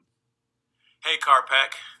Hey Card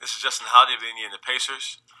Pack, this is Justin Holiday of the Indiana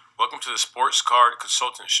Pacers. Welcome to the Sports Card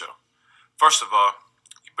Consultant Show. First of all,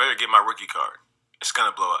 you better get my rookie card. It's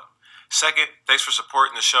gonna blow up. Second, thanks for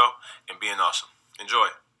supporting the show and being awesome. Enjoy.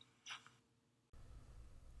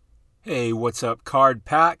 Hey, what's up, Card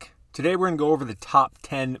Pack? Today we're going to go over the top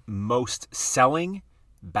 10 most selling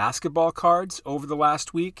basketball cards over the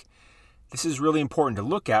last week. This is really important to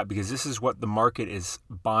look at because this is what the market is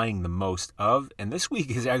buying the most of. And this week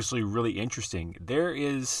is actually really interesting. There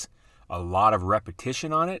is a lot of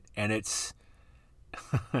repetition on it, and it's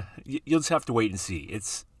you'll just have to wait and see.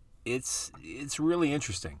 It's really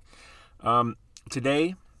interesting.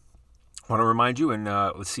 Today, I want to remind you, and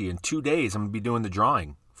in 2 days, I'm going to be doing the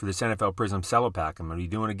drawing for this NFL Prism Cello Pack. I'm going to be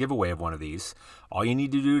doing a giveaway of one of these. All you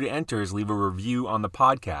need to do to enter is leave a review on the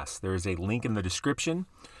podcast. There is a link in the description,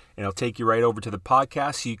 and it'll take you right over to the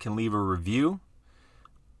podcast so you can leave a review.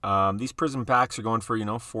 These Prism packs are going for,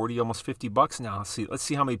 $40, almost $50 now. Let's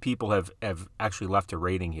see how many people have actually left a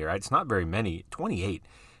rating here. It's not very many, 28.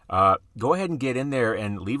 Go ahead and get in there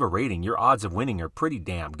and leave a rating. Your odds of winning are pretty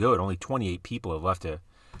damn good. Only 28 people have left a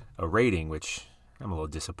rating, which I'm a little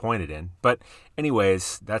disappointed in. But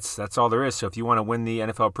anyways, that's all there is. So if you want to win the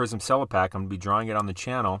NFL Prism Cello Pack, I'm going to be drawing it on the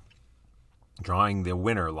channel. Drawing the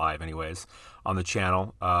winner live anyways on the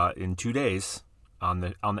channel in 2 days on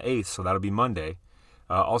the 8th, so that'll be Monday.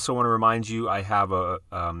 Also want to remind you, I have a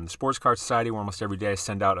Sports Card Society where almost every day I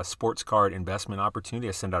send out a sports card investment opportunity.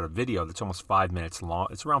 I send out a video that's almost 5 minutes long.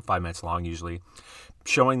 It's around 5 minutes long usually,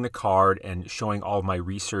 showing the card and showing all of my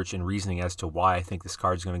research and reasoning as to why I think this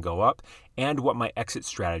card is going to go up and what my exit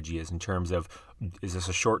strategy is in terms of, is this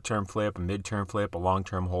a short-term flip, a mid-term flip, a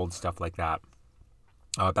long-term hold, stuff like that.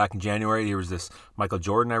 Back in January, there was this Michael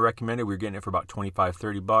Jordan I recommended. We were getting it for about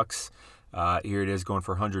 $25-$30. Here it is going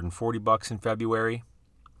for $140 in February.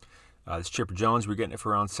 This Chipper Jones, we're getting it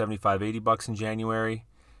for around $75-$80 in January.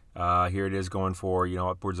 Here it is going for,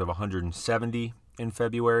 upwards of $170 in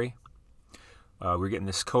February. We're getting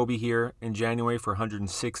this Kobe here in January for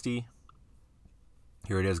 $160.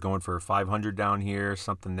 Here it is going for $500 down here,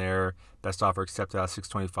 something there. Best offer accepted out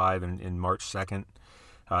 $625 in March 2nd.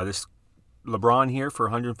 This LeBron here for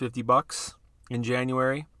 $150 in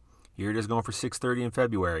January. Here it is going for $630 in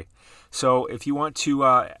February. So if you want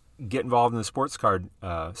to get involved in the Sports Card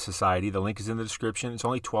Society, the link is in the description. It's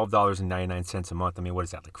only $12.99 a month. I mean, what is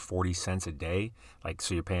that, like 40 cents a day?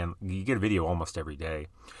 So you get a video almost every day.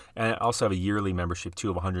 And I also have a yearly membership too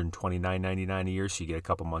of $129.99 a year, so you get a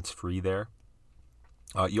couple months free there.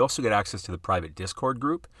 You also get access to the private Discord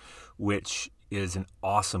group, which is an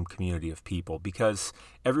awesome community of people because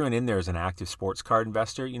everyone in there is an active sports card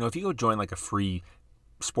investor. If you go join like a free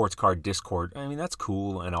sports card Discord, I mean, that's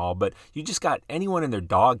cool and all, but you just got anyone and their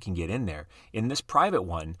dog can get in there. In this private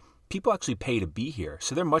one, people actually pay to be here.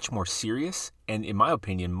 So they're much more serious and, in my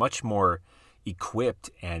opinion, much more equipped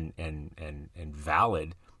and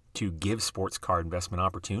valid to give sports card investment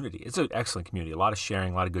opportunity. It's an excellent community, a lot of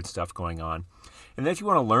sharing, a lot of good stuff going on. And then if you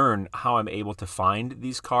want to learn how I'm able to find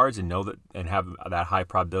these cards and know that and have that high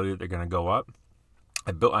probability that they're going to go up,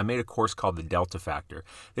 I made a course called the Delta Factor.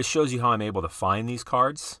 This shows you how I'm able to find these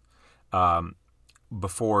cards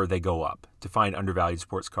before they go up, to find undervalued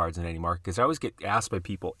sports cards in any market. Because I always get asked by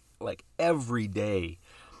people like every day,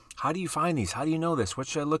 how do you find these? How do you know this? What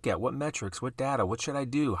should I look at? What metrics? What data? What should I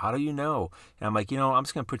do? How do you know? And I'm like, I'm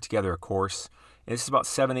just going to put together a course. And this is about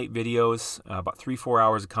 7-8 videos, about 3-4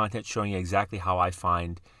 hours of content showing you exactly how I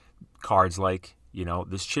find cards like,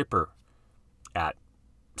 this Chipper at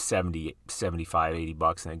 $70, $75,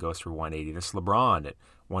 $80, and it goes for $180. This LeBron at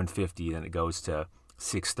 $150, then it goes to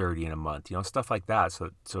 $630 in a month. Stuff like that. So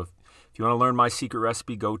if you want to learn my secret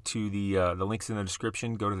recipe, go to the links in the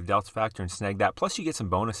description. Go to the Delta Factor and snag that. Plus, you get some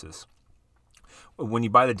bonuses. When you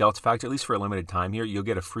buy the Delta Factor, at least for a limited time here, you'll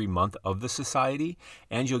get a free month of the society,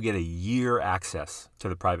 and you'll get a year access to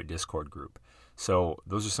the private Discord group. So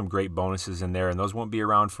those are some great bonuses in there, and those won't be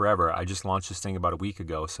around forever. I just launched this thing about a week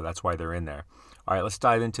ago, so that's why they're in there. All right, let's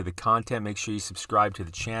dive into the content. Make sure you subscribe to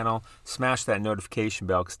the channel. Smash that notification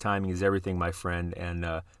bell because timing is everything, my friend.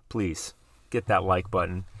 And please, get that like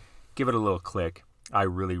button. Give it a little click. I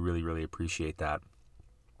really, really, really appreciate that.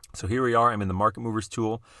 So here we are. I'm in the Market Movers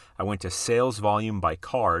tool. I went to Sales Volume by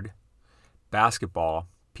Card, Basketball,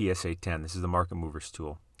 PSA 10. This is the Market Movers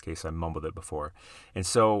tool, in case I mumbled it before. And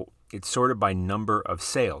so it's sorted by number of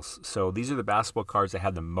sales. So these are the basketball cards that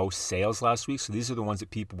had the most sales last week. So these are the ones that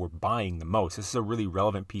people were buying the most. This is a really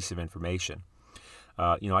relevant piece of information.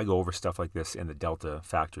 I go over stuff like this in the Delta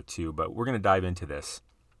Factor too, but we're going to dive into this.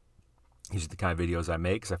 These are the kind of videos I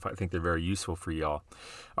make because I think they're very useful for y'all.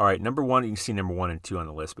 All right, number one, you can see number 1 and 2 on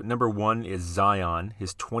the list. But number 1 is Zion,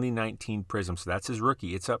 his 2019 Prism. So that's his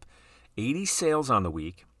rookie. It's up 80 sales on the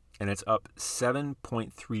week, and it's up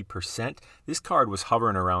 7.3%. This card was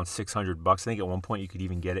hovering around $600. I think at one point you could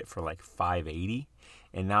even get it for like $580.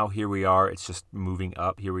 And now here we are. It's just moving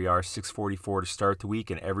up. Here we are, $644 to start the week,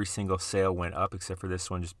 and every single sale went up except for this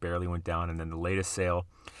one, just barely went down. And then the latest sale,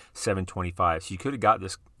 $725. So you could have got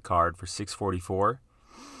this card for $644,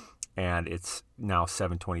 and it's now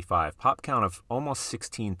 $725. Pop count of almost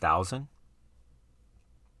 16,000.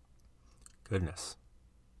 Goodness,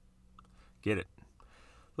 get it.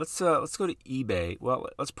 Let's go to eBay. Well,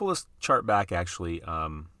 let's pull this chart back. Actually,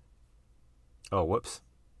 oh, whoops,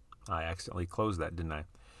 I accidentally closed that, didn't I?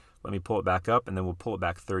 Let me pull it back up, and then we'll pull it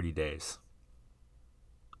back 30 days.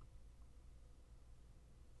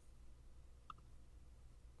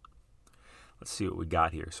 Let's see what we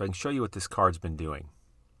got here. So I can show you what this card's been doing.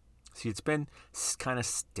 See, it's been kind of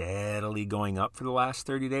steadily going up for the last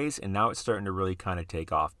 30 days, and now it's starting to really kind of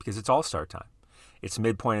take off because it's All-Star time. It's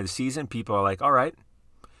midpoint of the season. People are like, all right.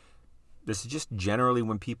 This is just generally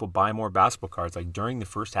when people buy more basketball cards. Like during the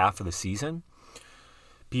first half of the season,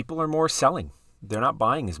 people are more selling. They're not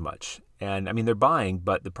buying as much. And, I mean, they're buying,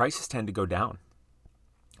 but the prices tend to go down.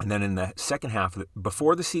 And then in the second half,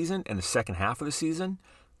 before the season and the second half of the season,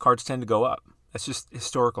 cards tend to go up. That's just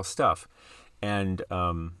historical stuff. And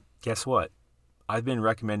guess what? I've been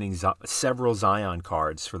recommending several Zion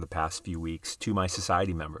cards for the past few weeks to my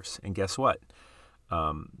society members. And guess what?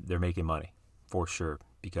 They're making money for sure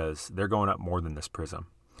because they're going up more than this Prism.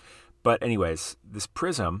 But anyways, this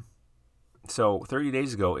Prism, so 30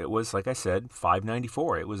 days ago, it was, like I said,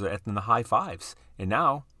 $594. It was in the high fives. And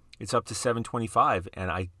now it's up to $725.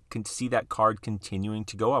 And I can see that card continuing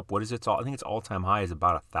to go up. What is its I think its all-time high is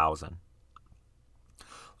about 1,000.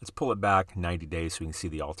 Let's pull it back 90 days so we can see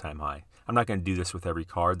the all-time high. I'm not going to do this with every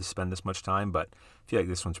card to spend this much time, but I feel like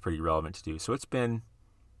this one's pretty relevant to do. So it's been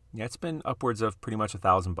upwards of pretty much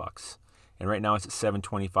 $1,000. And right now it's at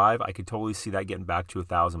 $725. I could totally see that getting back to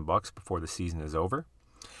 $1,000 before the season is over.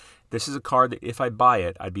 This is a card that if I buy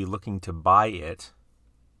it, I'd be looking to buy it,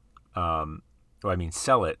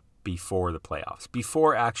 sell it before the playoffs.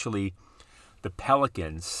 Before actually the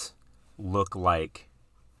Pelicans look like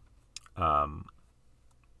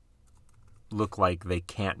they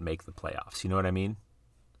can't make the playoffs. You know what I mean?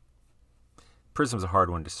 Prism's a hard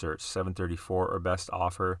one to search. $734 or best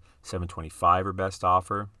offer, $725 or best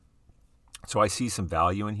offer. So I see some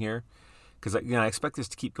value in here because I expect this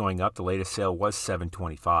to keep going up. The latest sale was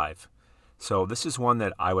 $725. So this is one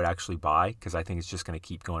that I would actually buy because I think it's just going to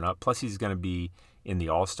keep going up. Plus he's going to be in the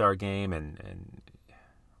All-Star game and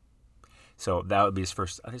so that would be his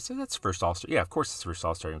first. I said that's first All-Star. Yeah, of course it's the first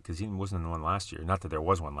All-Star game because he wasn't in the one last year. Not that there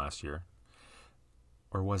was one last year.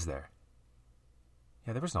 Or was there?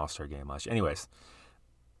 Yeah, there was an All-Star game last year. Anyways,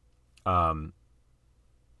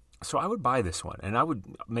 so I would buy this one, and I would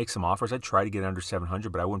make some offers. I'd try to get it under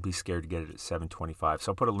 $700, but I wouldn't be scared to get it at $725.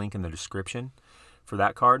 So I'll put a link in the description for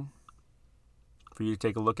that card for you to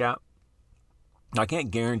take a look at. Now, I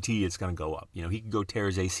can't guarantee it's going to go up. You know, he could go tear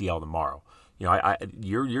his ACL tomorrow. You know,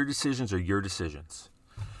 your decisions are your decisions.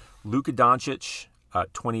 Luka Doncic,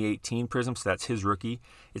 2018 Prism, so that's his rookie.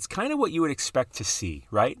 It's kind of what you would expect to see,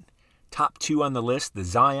 right? Top two on the list, the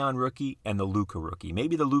Zion rookie and the Luka rookie.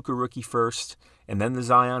 Maybe the Luka rookie first and then the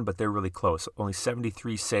Zion, but they're really close. Only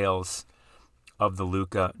 73 sales of the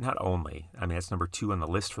Luka. Not only, I mean, that's number 2 on the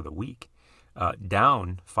list for the week.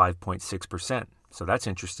 Down 5.6%. So that's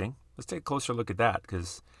interesting. Let's take a closer look at that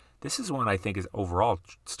because this is one I think is overall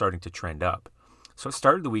starting to trend up. So it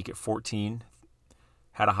started the week at 14,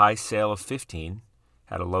 had a high sale of 15,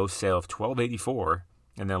 had a low sale of 1284,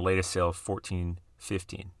 and then a latest sale of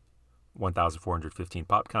 1415. 1,415.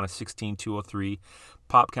 Pop count of 16,203.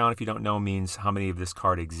 Pop count, if you don't know, means how many of this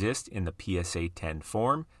card exist in the PSA 10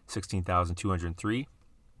 form. 16,203.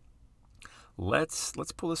 Let's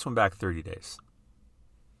pull this one back 30 days.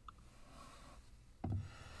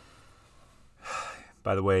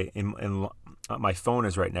 By the way, my phone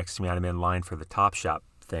is right next to me. I'm in line for the Top Shop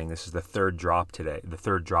thing. This is the third drop today. The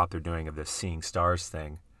third drop they're doing of this Seeing Stars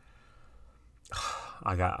thing.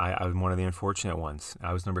 I'm one of the unfortunate ones.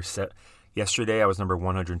 I was number 7. Yesterday, I was number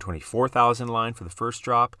 124,000 in line for the first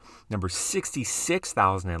drop, number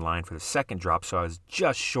 66,000 in line for the second drop, so I was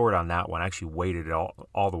just short on that one. I actually waited it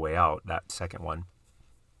all the way out, that second one.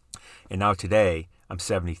 And now today, I'm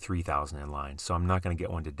 73,000 in line, so I'm not going to get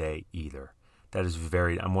one today either. That is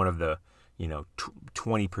I'm one of the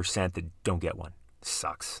 20% that don't get one.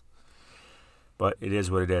 Sucks. But it is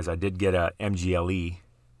what it is. I did get a MGLE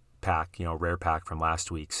pack, rare pack from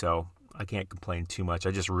last week. So I can't complain too much.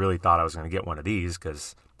 I just really thought I was going to get one of these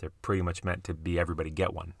because they're pretty much meant to be everybody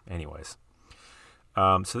get one anyways.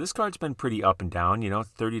 So this card's been pretty up and down.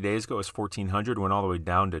 30 days ago it was 1,400, went all the way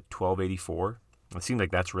down to 1,284. It seems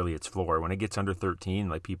like that's really its floor. When it gets under 13,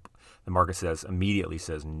 like the market immediately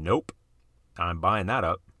says, nope, I'm buying that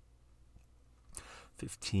up.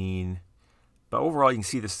 15. But overall, you can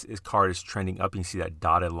see this card is trending up. You can see that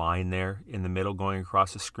dotted line there in the middle going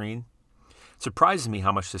across the screen. It surprises me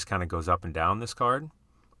how much this kind of goes up and down, this card.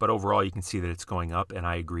 But overall, you can see that it's going up, and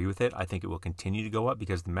I agree with it. I think it will continue to go up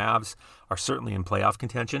because the Mavs are certainly in playoff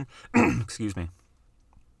contention. Excuse me.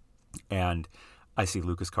 And I see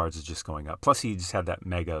Luka's cards is just going up. Plus, he just had that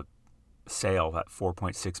mega sale, that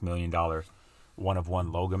 $4.6 million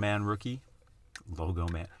one-of-one Logo Man rookie. Logo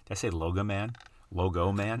Man. Did I say Logo Man?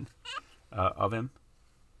 Logo Man of him.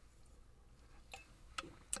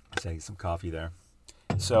 Let's get some coffee there.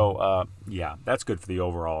 So, yeah, that's good for the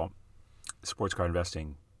overall sports card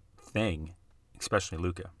investing thing, especially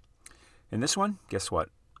Luka. And this one, guess what?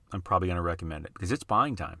 I'm probably going to recommend it because it's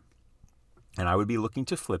buying time. And I would be looking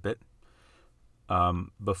to flip it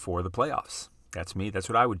before the playoffs. That's me. That's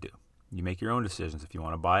what I would do. You make your own decisions. If you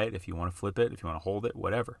want to buy it, if you want to flip it, if you want to hold it,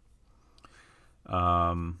 whatever.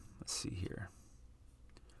 Let's see here.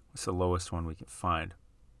 What's the lowest one we can find?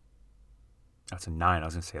 That's a 9. I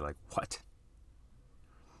was going to say, like, what?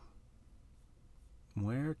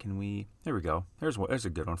 Where can we... There we go. There's a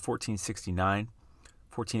good one. 1469,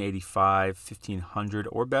 1485, 1500,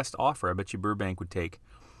 or best offer. I bet you Burbank would take...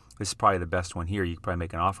 This is probably the best one here. You could probably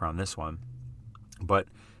make an offer on this one. But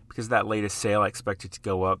because of that latest sale, I expect it to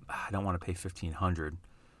go up. I don't want to pay 1500.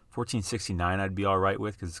 1469 I'd be all right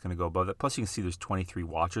with because it's going to go above that. Plus, you can see there's 23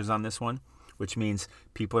 watchers on this one, which means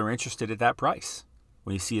people are interested at that price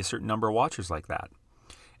when you see a certain number of watchers like that.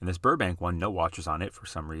 And this Burbank one, no watchers on it for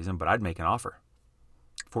some reason, but I'd make an offer.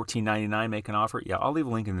 $14.99, make an offer. Yeah, I'll leave a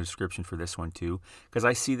link in the description for this one too, because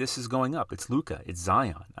I see this is going up. It's Luka. It's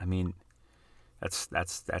Zion. I mean, that's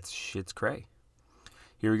shit's cray.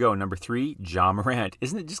 Here we go. Number 3, Ja Morant.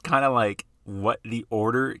 Isn't it just kind of like what the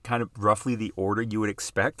order, kind of roughly the order you would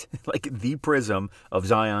expect? Like the prism of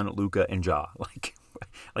Zion, Luka, and Ja. Like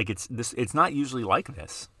it's not usually like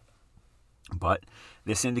this. But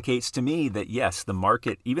this indicates to me that, yes, the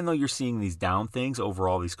market, even though you're seeing these down things,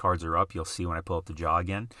 overall these cards are up. You'll see when I pull up the Ja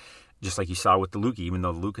again. Just like you saw with the Luka, even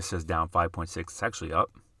though the Luka says down 5.6, it's actually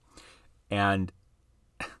up. And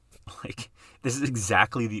like this is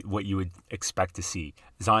exactly what you would expect to see.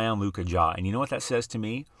 Zion, Luka, Ja. And you know what that says to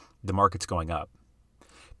me? The market's going up.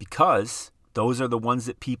 Because those are the ones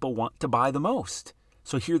that people want to buy the most.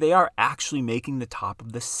 So here they are actually making the top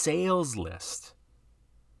of the sales list.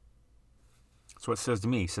 That's what it says to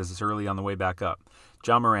me. It says it's early on the way back up.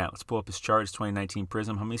 Ja Morant, let's pull up his chart. His 2019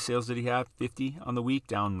 Prism. How many sales did he have? 50 on the week,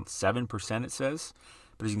 down 7% it says.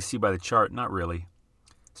 But as you can see by the chart, not really.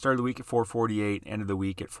 Started the week at 448, ended the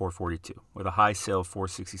week at 442. With a high sale of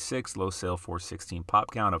 466, low sale 416. Pop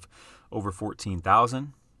count of over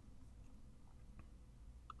 14,000.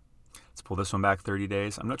 Let's pull this one back 30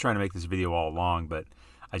 days. I'm not trying to make this video all long, but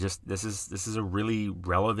this is a really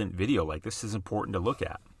relevant video. Like, this is important to look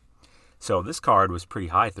at. So this card was pretty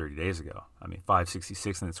high 30 days ago. I mean,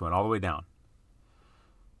 566, and it's went all the way down.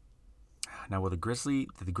 Now, did the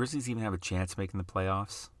Grizzlies even have a chance making the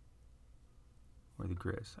playoffs? Where are the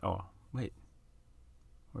Grizz? Oh, wait.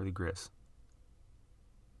 Where are the Grizz?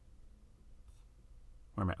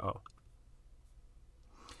 Where am I?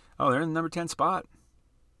 Oh, they're in the number 10 spot.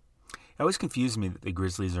 It always confuses me that the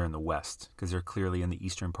Grizzlies are in the West because they're clearly in the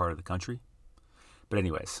eastern part of the country. But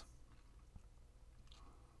anyways,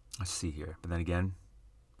 let's see here. But then again,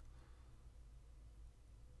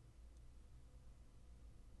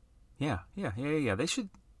 yeah. They're definitely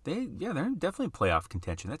in playoff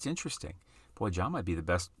contention. That's interesting. Boy, Ja might be the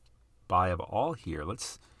best buy of all here.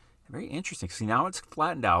 Very interesting. See, now it's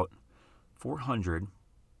flattened out. 400.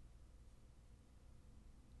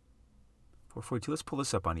 442. Let's pull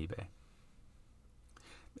this up on eBay.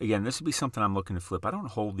 Again, this would be something I'm looking to flip. I don't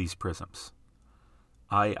hold these prisms.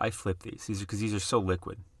 I flip these. These are so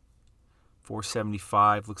liquid.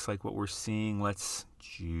 475 looks like what we're seeing.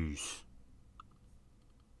 Jeez.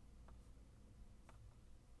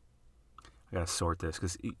 I gotta sort this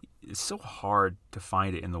because it's so hard to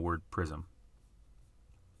find it in the word prism.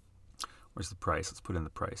 Where's the price? Let's put in the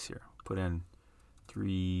price here. Put in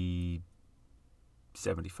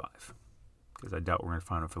 375 because I doubt we're gonna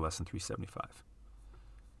find them for less than 375.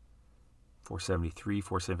 473,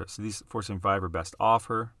 475. So these 475 are best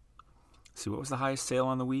offer. See, what was the highest sale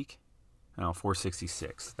on the week?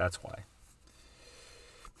 466. That's why.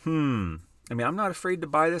 I mean, I'm not afraid to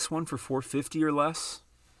buy this one for 450 or less.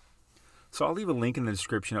 So I'll leave a link in the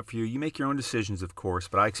description up for you. You make your own decisions, of course,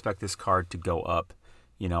 but I expect this card to go up.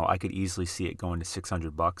 I could easily see it going to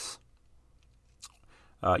 $600.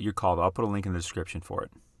 Your call, though. I'll put a link in the description for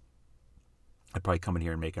it. I'd probably come in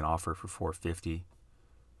here and make an offer for $450.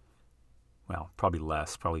 Well, probably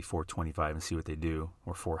less, probably $425 and see what they do,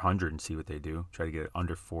 or $400 and see what they do. Try to get it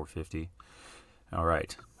under $450. All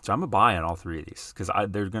right. So I'm a buy on all three of these because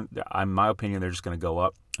in my opinion, they're just going to go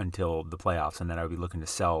up until the playoffs, and then I'll be looking to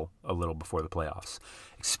sell a little before the playoffs,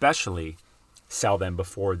 especially sell them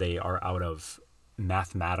before they are out of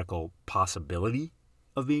mathematical possibility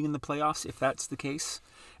of being in the playoffs, if that's the case.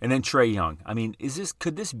 And then Trae Young. I mean,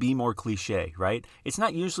 could this be more cliche, right? It's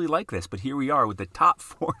not usually like this, but here we are with the top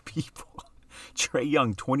four people. Trae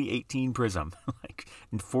Young, 2018 Prism,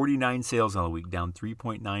 and 49 sales on the week, down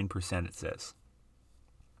 3.9%, it says.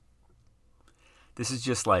 This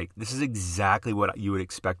is exactly what you would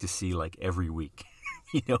expect to see every week.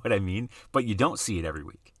 You know what I mean? But you don't see it every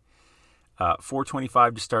week.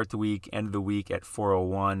 425 to start the week, end of the week at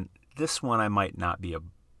 401. This one I might not be a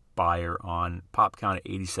buyer on. Pop count at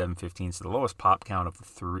 87.15, so the lowest pop count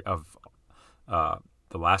of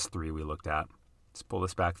the last three we looked at. Let's pull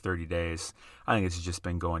this back 30 days. I think it's just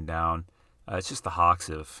been going down. It's just the Hawks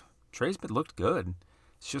have. Trae's been looked good.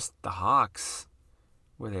 It's just the Hawks.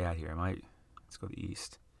 Where are they at here? Let's go to the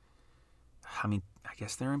East. I mean, I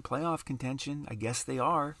guess they're in playoff contention. I guess they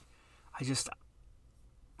are.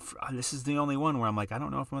 This is the only one where I'm I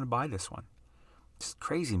don't know if I'm going to buy this one. It's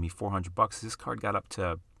crazy to me, $400. This card got up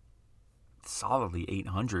to solidly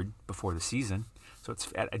 $800 before the season. So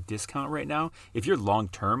it's at a discount right now. If you're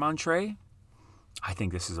long-term on Trae, I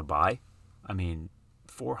think this is a buy. I mean,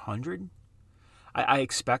 $400? I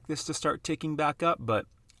expect this to start ticking back up, but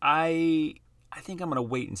I think I'm going to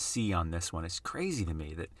wait and see on this one. It's crazy to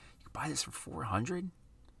me that you buy this for $400.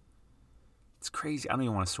 It's crazy. I don't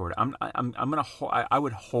even want to sort it. I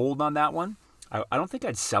would hold on that one. I don't think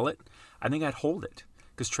I'd sell it. I think I'd hold it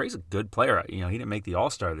because Trae's a good player. He didn't make the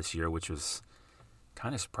All-Star this year, which was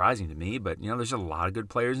kind of surprising to me. But there's a lot of good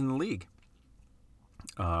players in the league.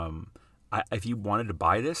 If you wanted to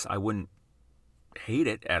buy this, I wouldn't hate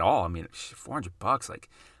it at all. I mean, $400.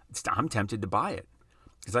 I'm tempted to buy it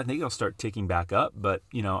because I think it'll start ticking back up. But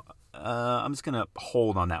I'm just gonna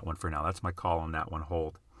hold on that one for now. That's my call on that one.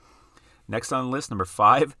 Hold. Next on the list, number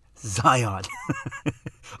 5, Zion.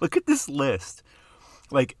 Look at this list.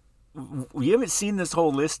 We haven't seen this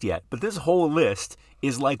whole list yet, but this whole list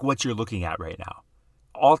is what you're looking at right now.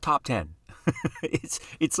 All top 10. It's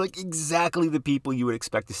exactly the people you would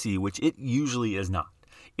expect to see, which it usually is not.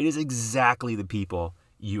 It is exactly the people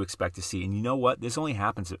you expect to see. And you know what? This only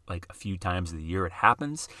happens a few times of the year. It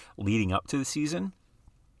happens leading up to the season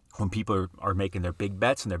when people are making their big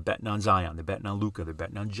bets and they're betting on Zion, they're betting on Luka, they're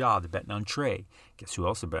betting on Ja, they're betting on Trae. Guess who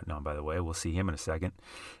else they're betting on, by the way? We'll see him in a second.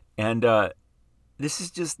 And this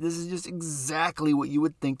is just exactly what you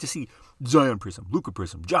would think to see. Zion Prism, Luka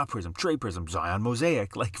Prism, Ja Prism, Trae Prism, Zion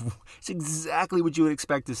Mosaic. It's exactly what you would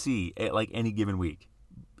expect to see at any given week,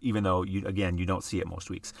 even though you don't see it most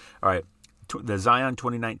weeks. All right. The Zion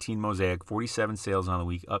 2019 Mosaic, 47 sales on the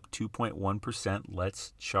week, up 2.1%.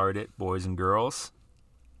 Let's chart it, boys and girls.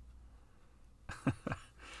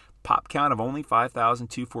 Pop count of only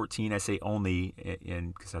 5,214. I say only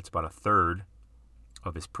because that's about a third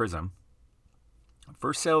of his Prism.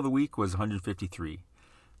 First sale of the week was 153.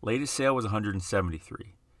 Latest sale was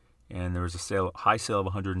 173. And there was a high sale of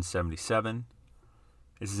 177.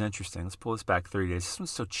 This is interesting. Let's pull this back 30 days. This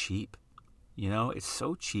one's so cheap. It's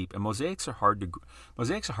so cheap. And mosaics are hard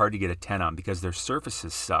to get a 10 on because their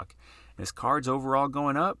surfaces suck. And his card's overall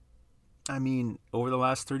going up. I mean, over the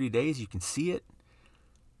last 30 days, you can see it.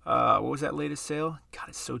 What was that latest sale? God,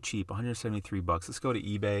 it's so cheap. $173. Let's go to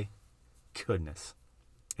eBay. Goodness.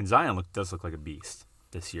 And Zion does look like a beast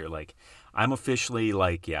this year. I'm officially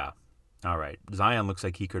yeah. All right. Zion looks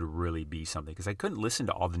like he could really be something because I couldn't listen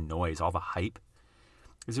to all the noise, all the hype,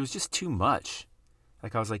 because it was just too much.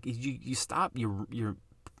 I was like, you stop.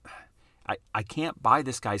 I can't buy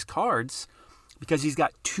this guy's cards because he's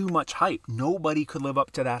got too much hype. Nobody could live up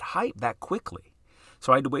to that hype that quickly.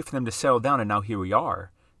 So I had to wait for them to settle down, and now here we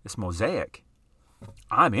are. This Mosaic.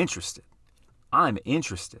 I'm interested.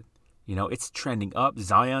 It's trending up.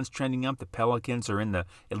 Zion's trending up. The Pelicans are in the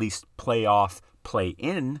at least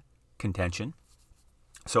play-in contention.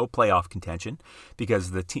 So playoff contention because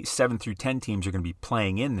the 7 through 10 teams are going to be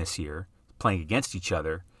playing in this year, playing against each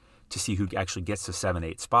other to see who actually gets the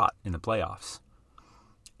 7-8 spot in the playoffs.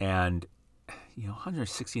 And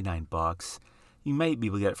 $169. You might be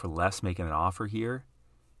able to get it for less making an offer here.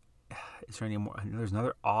 Is there any more? There's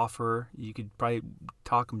another offer. You could probably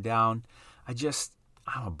talk them down.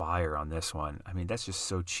 I'm a buyer on this one. I mean, that's just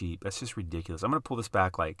so cheap. That's just ridiculous. I'm going to pull this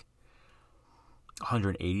back like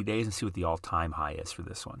 180 days and see what the all-time high is for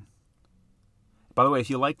this one. By the way, if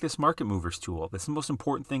you like this Market Movers tool, that's the most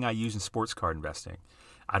important thing I use in sports card investing.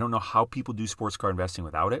 I don't know how people do sports card investing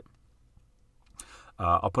without it.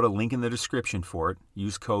 I'll put a link in the description for it.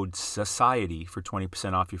 Use code SOCIETY for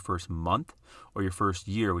 20% off your first month or your first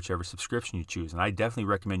year, whichever subscription you choose. And I definitely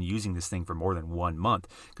recommend using this thing for more than 1 month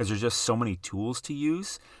because there's just so many tools to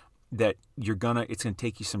use that it's gonna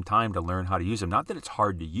take you some time to learn how to use them. Not that it's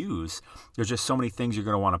hard to use. There's just so many things you're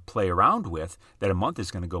gonna want to play around with that a month is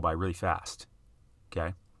gonna go by really fast.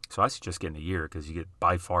 Okay, so I suggest getting a year because you get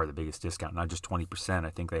by far the biggest discount, not just 20%. I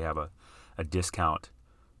think they have a discount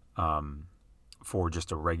for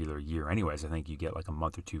just a regular year. Anyways, I think you get like a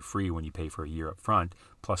month or two free when you pay for a year up front,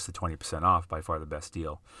 plus the 20% off, by far the best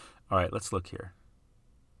deal. All right, let's look here.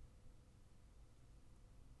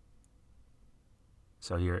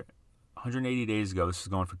 So here, 180 days ago, this was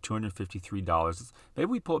going for $253. Maybe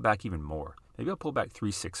we pull it back even more. Maybe I'll pull back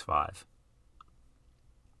 $365.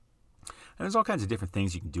 And there's all kinds of different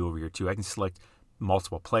things you can do over here too. I can select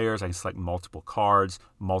multiple players, I can select multiple cards,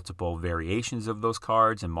 multiple variations of those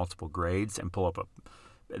cards, and multiple grades, and pull up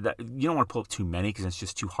you don't want to pull up too many because it's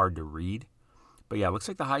just too hard to read. But yeah, it looks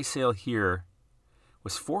like the high sale here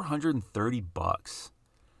was $430.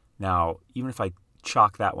 Now, even if I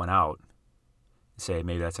chalk that one out, say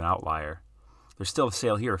maybe that's an outlier, there's still a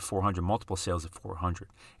sale here of 400, multiple sales of 400.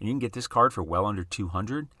 And you can get this card for well under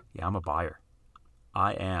 200. Yeah, I'm a buyer.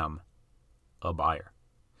 I am a buyer.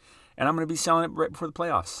 And I'm going to be selling it right before the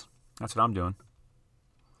playoffs. That's what I'm doing.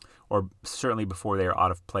 Or certainly before they are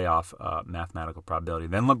out of playoff mathematical probability.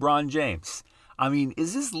 Then LeBron James. I mean,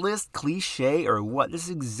 is this list cliche or what? This is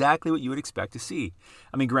exactly what you would expect to see.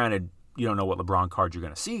 I mean, granted, you don't know what LeBron card you're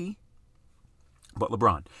going to see. But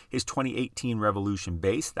LeBron, his 2018 Revolution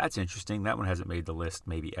base, that's interesting. That one hasn't made the list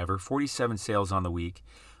maybe ever. 47 sales on the week,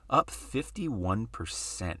 up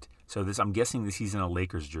 51%. So I'm guessing this he's in a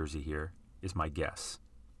Lakers jersey here, is my guess.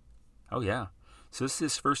 Oh, yeah. So this is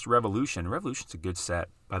his first Revolution. Revolution's a good set.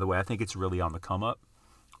 By the way, I think it's really on the come up.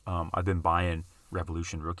 I've been buying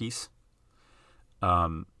Revolution rookies.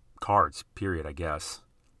 Cards, period, I guess.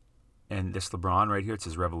 And this LeBron right here, it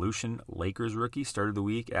says Revolution Lakers rookie. Started the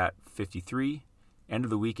week at 53. End of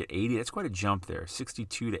the week at 80. That's quite a jump there.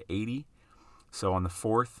 62 to 80. So on the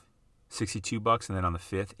 4th, $62, and then on the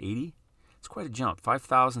 5th, 80. It's quite a jump.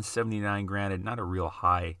 5,079 granted, not a real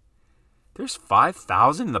high. There's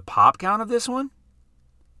 5,000 in the pop count of this one?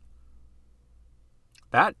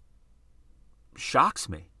 That shocks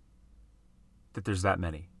me that there's that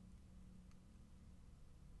many.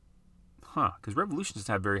 Because Revolution doesn't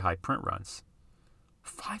have very high print runs.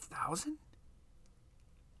 5,000?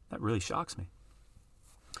 That really shocks me.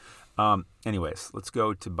 Anyways, let's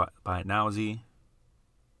go to Buy It Nowsy.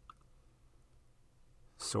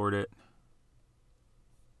 Sort it.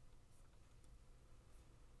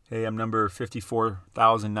 Hey, I'm number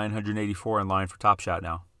 54,984 in line for Top Shot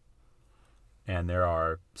now. And there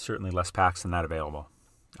are certainly less packs than that available.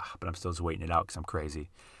 But I'm still just waiting it out because I'm crazy.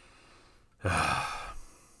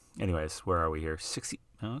 Anyways, where are we here? 60.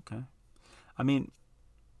 Okay. I mean,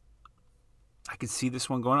 I could see this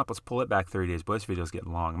one going up. Let's pull it back 30 days. Boy, this video's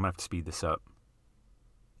getting long. I'm going to have to speed this up.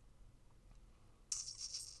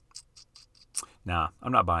 Nah,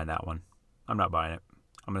 I'm not buying that one. I'm not buying it.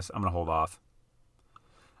 I'm gonna hold off.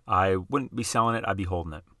 I wouldn't be selling it. I'd be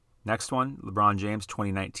holding it. Next one, LeBron James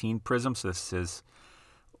 2019 Prism. So this is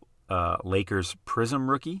Lakers Prism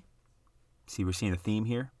rookie. See, we're seeing a theme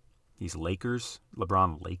here. These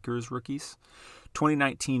LeBron Lakers rookies.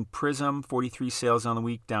 2019 Prism, 43 sales on the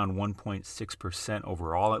week, down 1.6%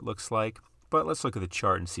 overall, it looks like. But let's look at the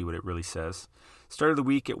chart and see what it really says. Started the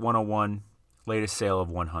week at 101, latest sale of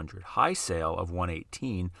 100. High sale of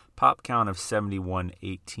 118, pop count of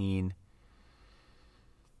 7118.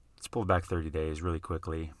 Let's pull it back 30 days really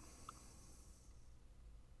quickly.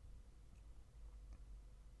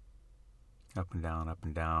 Up and down, up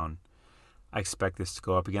and down. I expect this to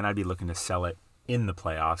go up again. I'd be looking to sell it in the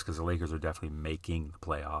playoffs because the Lakers are definitely making the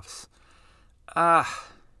playoffs. Do I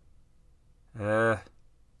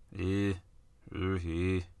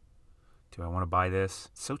want to buy this?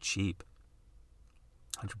 It's so cheap.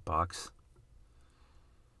 $100.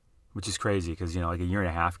 Which is crazy because, like a year and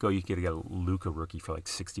a half ago, you could get a Luka rookie for like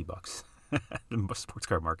 $60. The sports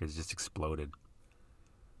card market has just exploded.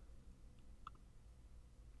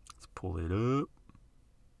 Let's pull it up.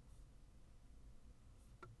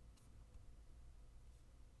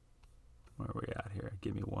 Where are we at here?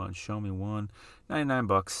 Give me one. Show me one.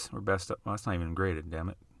 $99. We're best up. Well, that's not even graded, damn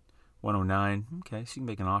it. 109. Okay, so you can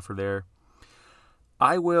make an offer there.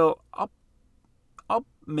 I'll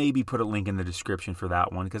maybe put a link in the description for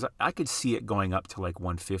that one because I could see it going up to like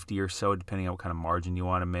 150 or so, depending on what kind of margin you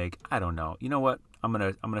want to make. I don't know. You know what? I'm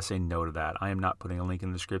gonna say no to that. I am not putting a link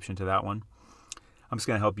in the description to that one. I'm just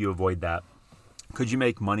gonna help you avoid that. Could you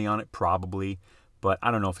make money on it? Probably, but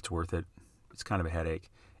I don't know if it's worth it. It's kind of a headache.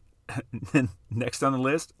 Then next on the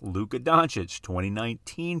list, Luka Doncic,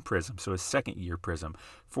 2019 Prism, so his second year Prism.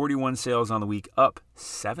 41 sales on the week, up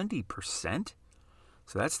 70%.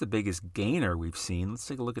 So that's the biggest gainer we've seen. Let's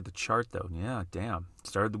take a look at the chart, though. Yeah, damn.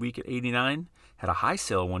 Started the week at 89, had a high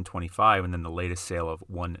sale of 125, and then the latest sale of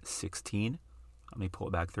 116. Let me pull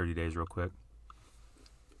it back 30 days real quick.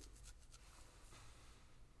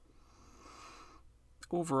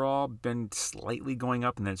 Overall, been slightly going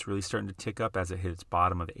up, and then it's really starting to tick up as it hit its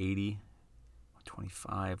bottom of 80,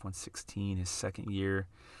 125, 116, his second year.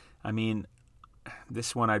 I mean,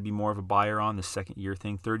 this one I'd be more of a buyer on, the second year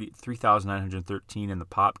thing. 3,913 in the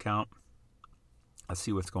pop count. Let's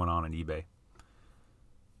see what's going on eBay.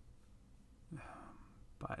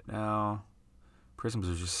 Buy it now. Prisms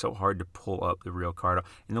are just so hard to pull up the real card.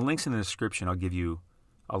 And the link's in the description.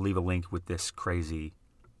 I'll leave a link with this crazy,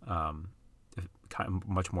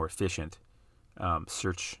 much more efficient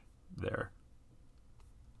search there.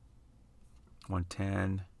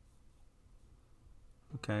 110.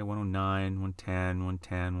 Okay, 109, 110,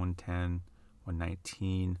 110, 110,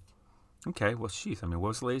 119. Okay, well, jeez, I mean, what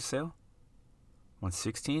was the latest sale?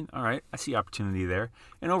 116? All right, I see opportunity there.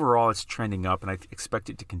 And overall, it's trending up, and I expect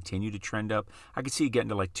it to continue to trend up. I could see it getting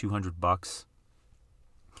to like $200.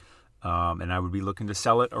 And I would be looking to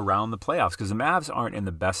sell it around the playoffs because the Mavs aren't in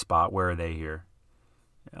the best spot. Where are they here?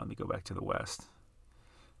 Yeah, let me go back to the West.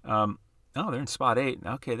 Oh, they're in spot 8.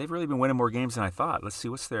 Okay, they've really been winning more games than I thought. Let's see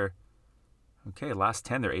what's their... Okay, last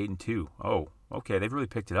 10, they're 8-2. Oh, okay, they've really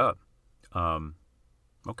picked it up.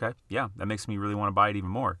 Okay, yeah, that makes me really want to buy it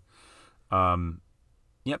even more.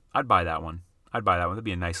 Yep, I'd buy that one. That'd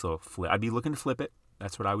be a nice little flip. I'd be looking to flip it.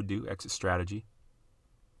 That's what I would do. Exit strategy.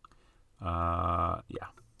 Yeah,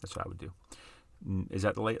 that's what I would do. Is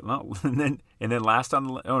that the late? No, and then last on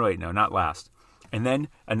the... Oh, wait, no, not last. And then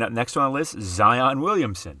next on the list, Zion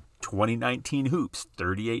Williamson, 2019 Hoops,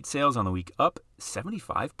 38 sales on the week, up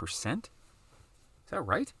 75%. Is that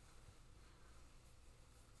right?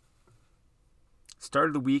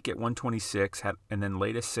 Started the week at 126, and then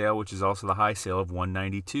latest sale, which is also the high sale, of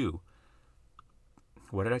 192.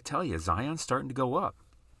 What did I tell you? Zion's starting to go up.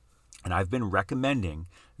 And I've been recommending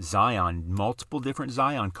Zion, multiple different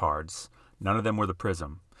Zion cards, none of them were the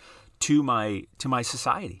Prism, to my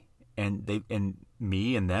society. And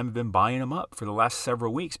me and them have been buying them up for the last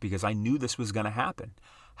several weeks because I knew this was going to happen.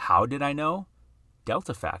 How did I know?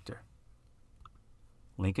 Delta Factor.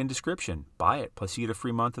 Link in description. Buy it. Plus you get a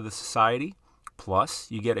free month of the society.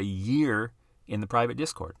 Plus you get a year in the private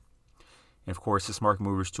Discord. And of course, this Market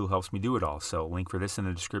Movers tool helps me do it all. So link for this in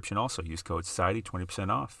the description also. Use code society, 20%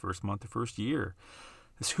 off. First month or first year.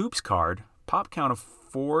 This Hoops card, pop count of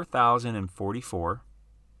 4,044.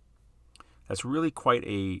 That's really quite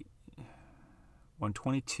a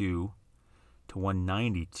 122 to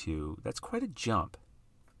 192. That's quite a jump,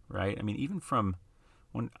 right? I mean, even from...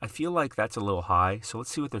 I feel like that's a little high, so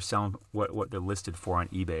let's see what they're selling, what they're listed for on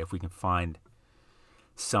eBay, if we can find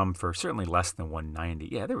some for certainly less than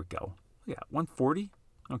 190. Yeah, there we go. Yeah, 140?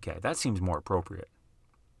 Okay, that seems more appropriate.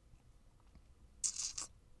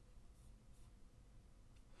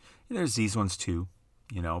 And there's these ones too,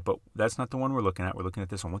 but that's not the one we're looking at. We're looking at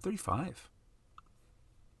this one, 135.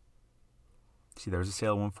 See, there's a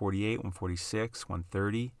sale of 148, 146,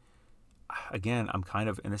 130. Again,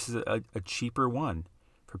 and this is a cheaper one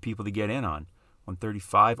for people to get in on.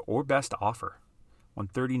 135 or best offer.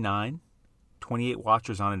 139, 28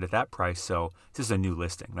 watchers on it at that price. So this is a new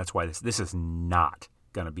listing. That's why this is not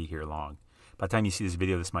going to be here long. By the time you see this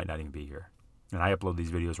video, this might not even be here. And I upload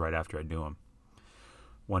these videos right after I do them.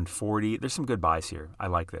 140, there's some good buys here. I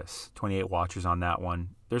like this. 28 watchers on that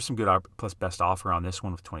one. There's some good plus best offer on this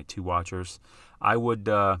one with 22 watchers. I would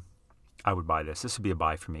buy this. This would be a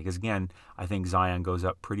buy for me because, again, I think Zion goes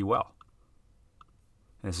up pretty well.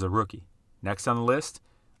 And this is a rookie. Next on the list,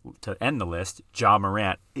 to end the list, Ja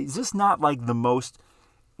Morant. Is this not like the most,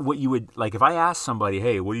 what you would, like if I asked somebody,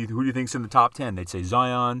 hey, who do you think's in the top 10? They'd say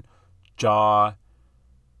Zion, Ja,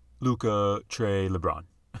 Luka, Trey, LeBron.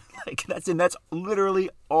 That's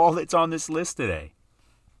literally all that's on this list today.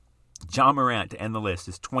 Ja Morant, to end the list,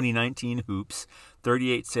 is 2019 Hoops,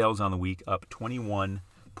 38 sales on the week, up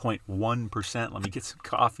 21.1%. Let me get some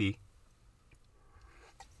coffee.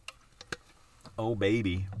 Oh,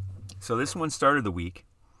 baby. So this one started the week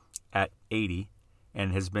at 80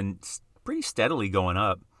 and has been pretty steadily going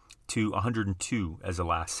up to 102 as the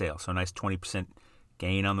last sale. So a nice 20%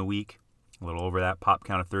 gain on the week. A little over that. Pop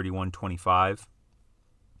count of 31.25.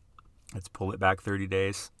 Let's pull it back 30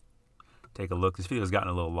 days. Take a look. This video's gotten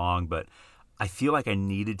a little long, but I feel like I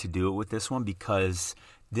needed to do it with this one because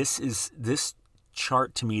this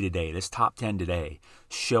chart to me today, this top 10 today,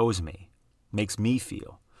 makes me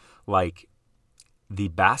feel like the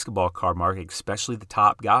basketball card market, especially the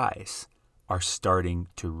top guys, are starting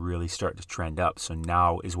to trend up. So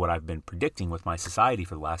now is what I've been predicting with my society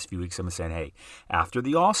for the last few weeks. I'm saying, hey, after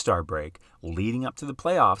the All-Star break, leading up to the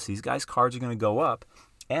playoffs, these guys' cards are going to go up.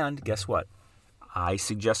 And guess what? I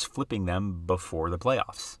suggest flipping them before the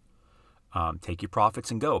playoffs. Take your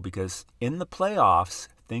profits and go, because in the playoffs,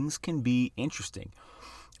 things can be interesting.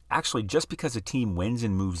 Actually, just because a team wins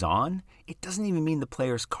and moves on, it doesn't even mean the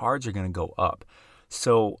players' cards are going to go up.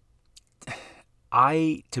 So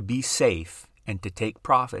to be safe and to take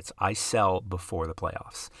profits, I sell before the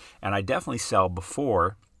playoffs. And I definitely sell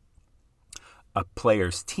before a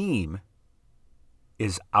player's team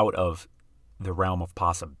is out of the realm of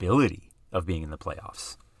possibility of being in the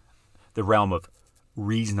playoffs. The realm of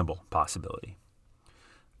reasonable possibility.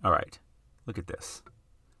 All right, look at this.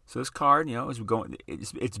 So this card,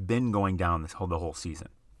 it's been going down the whole season.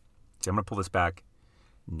 So I'm going to pull this back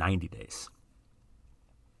 90 days.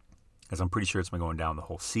 Because I'm pretty sure it's been going down the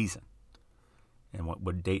whole season. And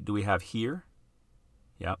what date do we have here?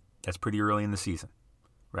 Yep, that's pretty early in the season,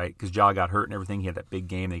 right? Because Ja got hurt and everything. He had that big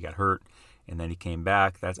game. He got hurt, and then he came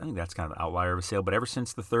back. I think that's kind of an outlier of a sale. But ever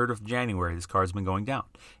since the 3rd of January, this card's been going down.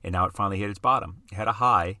 And now it finally hit its bottom. It had a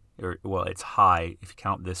high, it's high if you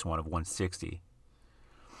count this one, of 160.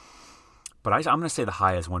 But I'm going to say the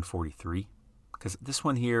high is 143. Because this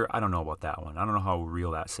one here, I don't know about that one. I don't know how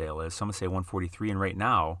real that sale is. So I'm going to say 143. And right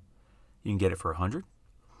now, you can get it for 100.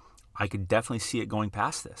 I could definitely see it going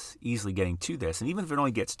past this, easily getting to this. And even if it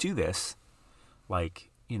only gets to this,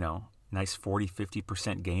 nice 40,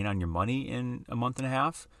 50% gain on your money in a month and a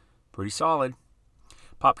half, pretty solid.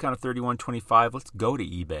 Pop count of 31.25. Let's go to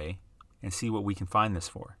eBay and see what we can find this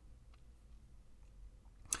for.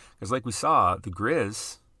 Because like we saw, the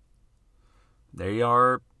Grizz,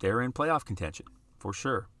 they're in playoff contention for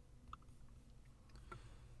sure.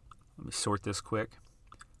 Let me sort this quick.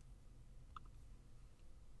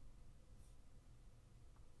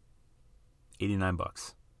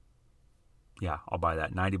 $89. Yeah, I'll buy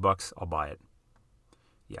that. $90, I'll buy it.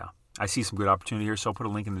 Yeah, I see some good opportunity here, so I'll put a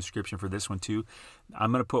link in the description for this one too.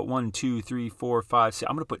 I'm going to put 1, 2, 3, 4, 5, 6.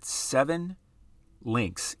 I'm going to put 7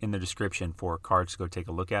 links in the description for cards to go take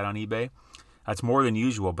a look at on eBay. That's more than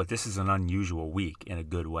usual, but this is an unusual week in a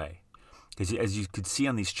good way. Because as you could see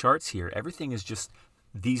on these charts here, everything is just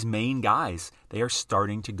these main guys. They are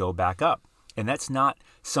starting to go back up. And that's not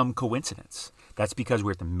some coincidence. That's because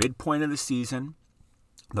we're at the midpoint of the season.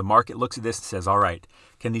 The market looks at this and says, all right,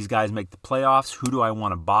 can these guys make the playoffs? Who do I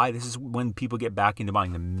want to buy? This is when people get back into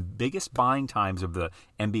buying. The biggest buying times of the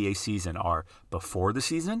NBA season are before the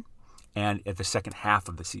season and at the second half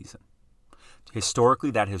of the season.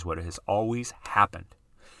 Historically, that is what has always happened.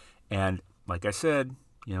 And like I said,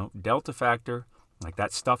 Delta factor, like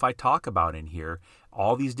that stuff I talk about in here,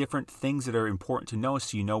 all these different things that are important to know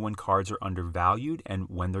so you know when cards are undervalued and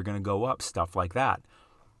when they're going to go up, stuff like that.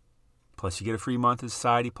 Plus, you get a free month of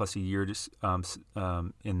Society, plus a year in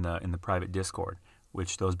the private Discord,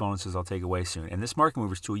 which those bonuses I'll take away soon. And this Market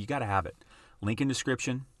Movers tool, you got to have it. Link in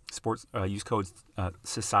description. Use code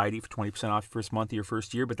Society for 20% off your first month of your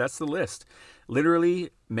first year. But that's the list.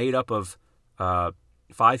 Literally made up of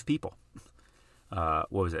 5 people.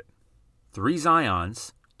 What was it? 3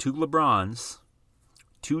 Zions, 2 LeBrons,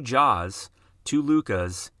 2 Jaws, 2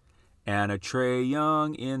 Lucas, and a Trae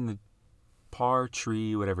Young in the Par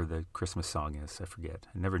Tree, whatever the Christmas song is. I forget.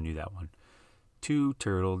 I never knew that one. 2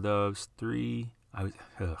 Turtle Doves, 3.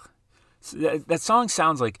 That song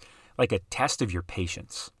sounds like a test of your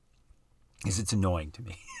patience. Because it's annoying to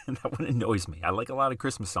me. That one annoys me. I like a lot of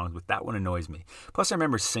Christmas songs, but that one annoys me. Plus, I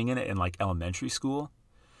remember singing it in elementary school.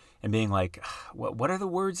 And being like, what are the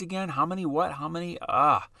words again? How many what? How many?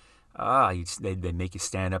 They make you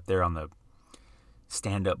stand up there on the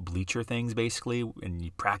stand-up bleacher things, basically, and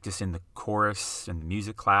you practice in the chorus and the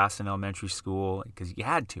music class in elementary school because you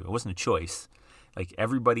had to. It wasn't a choice. Like,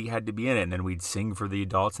 everybody had to be in it, and then we'd sing for the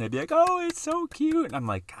adults, and they'd be like, oh, it's so cute. And I'm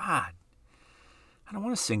like, God, I don't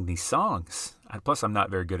want to sing these songs. Plus, I'm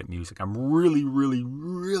not very good at music. I'm really, really,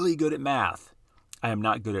 really good at math. I am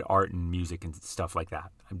not good at art and music and stuff like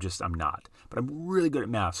that. I'm not. But I'm really good at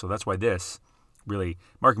math, so that's why this really,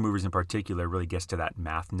 Market Movers in particular, really gets to that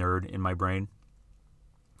math nerd in my brain.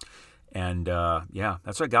 And,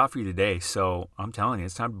 that's what I got for you today. So I'm telling you,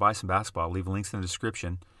 it's time to buy some basketball. I'll leave links in the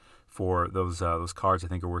description for those cards. I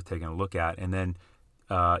think are worth taking a look at. And then,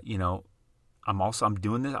 I'm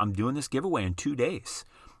doing this giveaway in 2 days.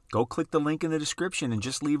 Go click the link in the description and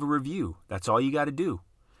just leave a review. That's all you got to do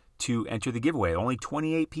to enter the giveaway. Only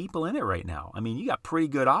 28 people in it right now. I mean, you got pretty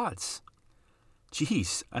good odds.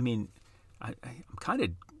 Jeez, I mean, I'm kind of,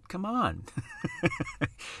 come on.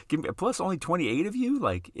 Plus only 28 of you.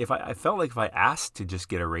 Like, I felt like if I asked to just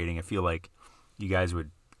get a rating, I feel like you guys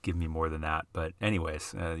would give me more than that. But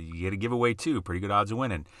anyways, you get a giveaway too. Pretty good odds of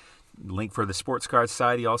winning. Link for the Sports Card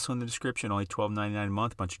Society also in the description. Only $12.99 a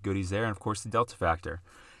month. Bunch of goodies there. And of course, the Delta Factor.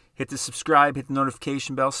 Hit the subscribe, hit the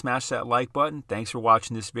notification bell, smash that like button. Thanks for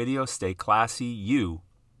watching this video. Stay classy. You,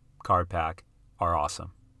 Card Pack, are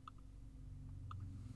awesome.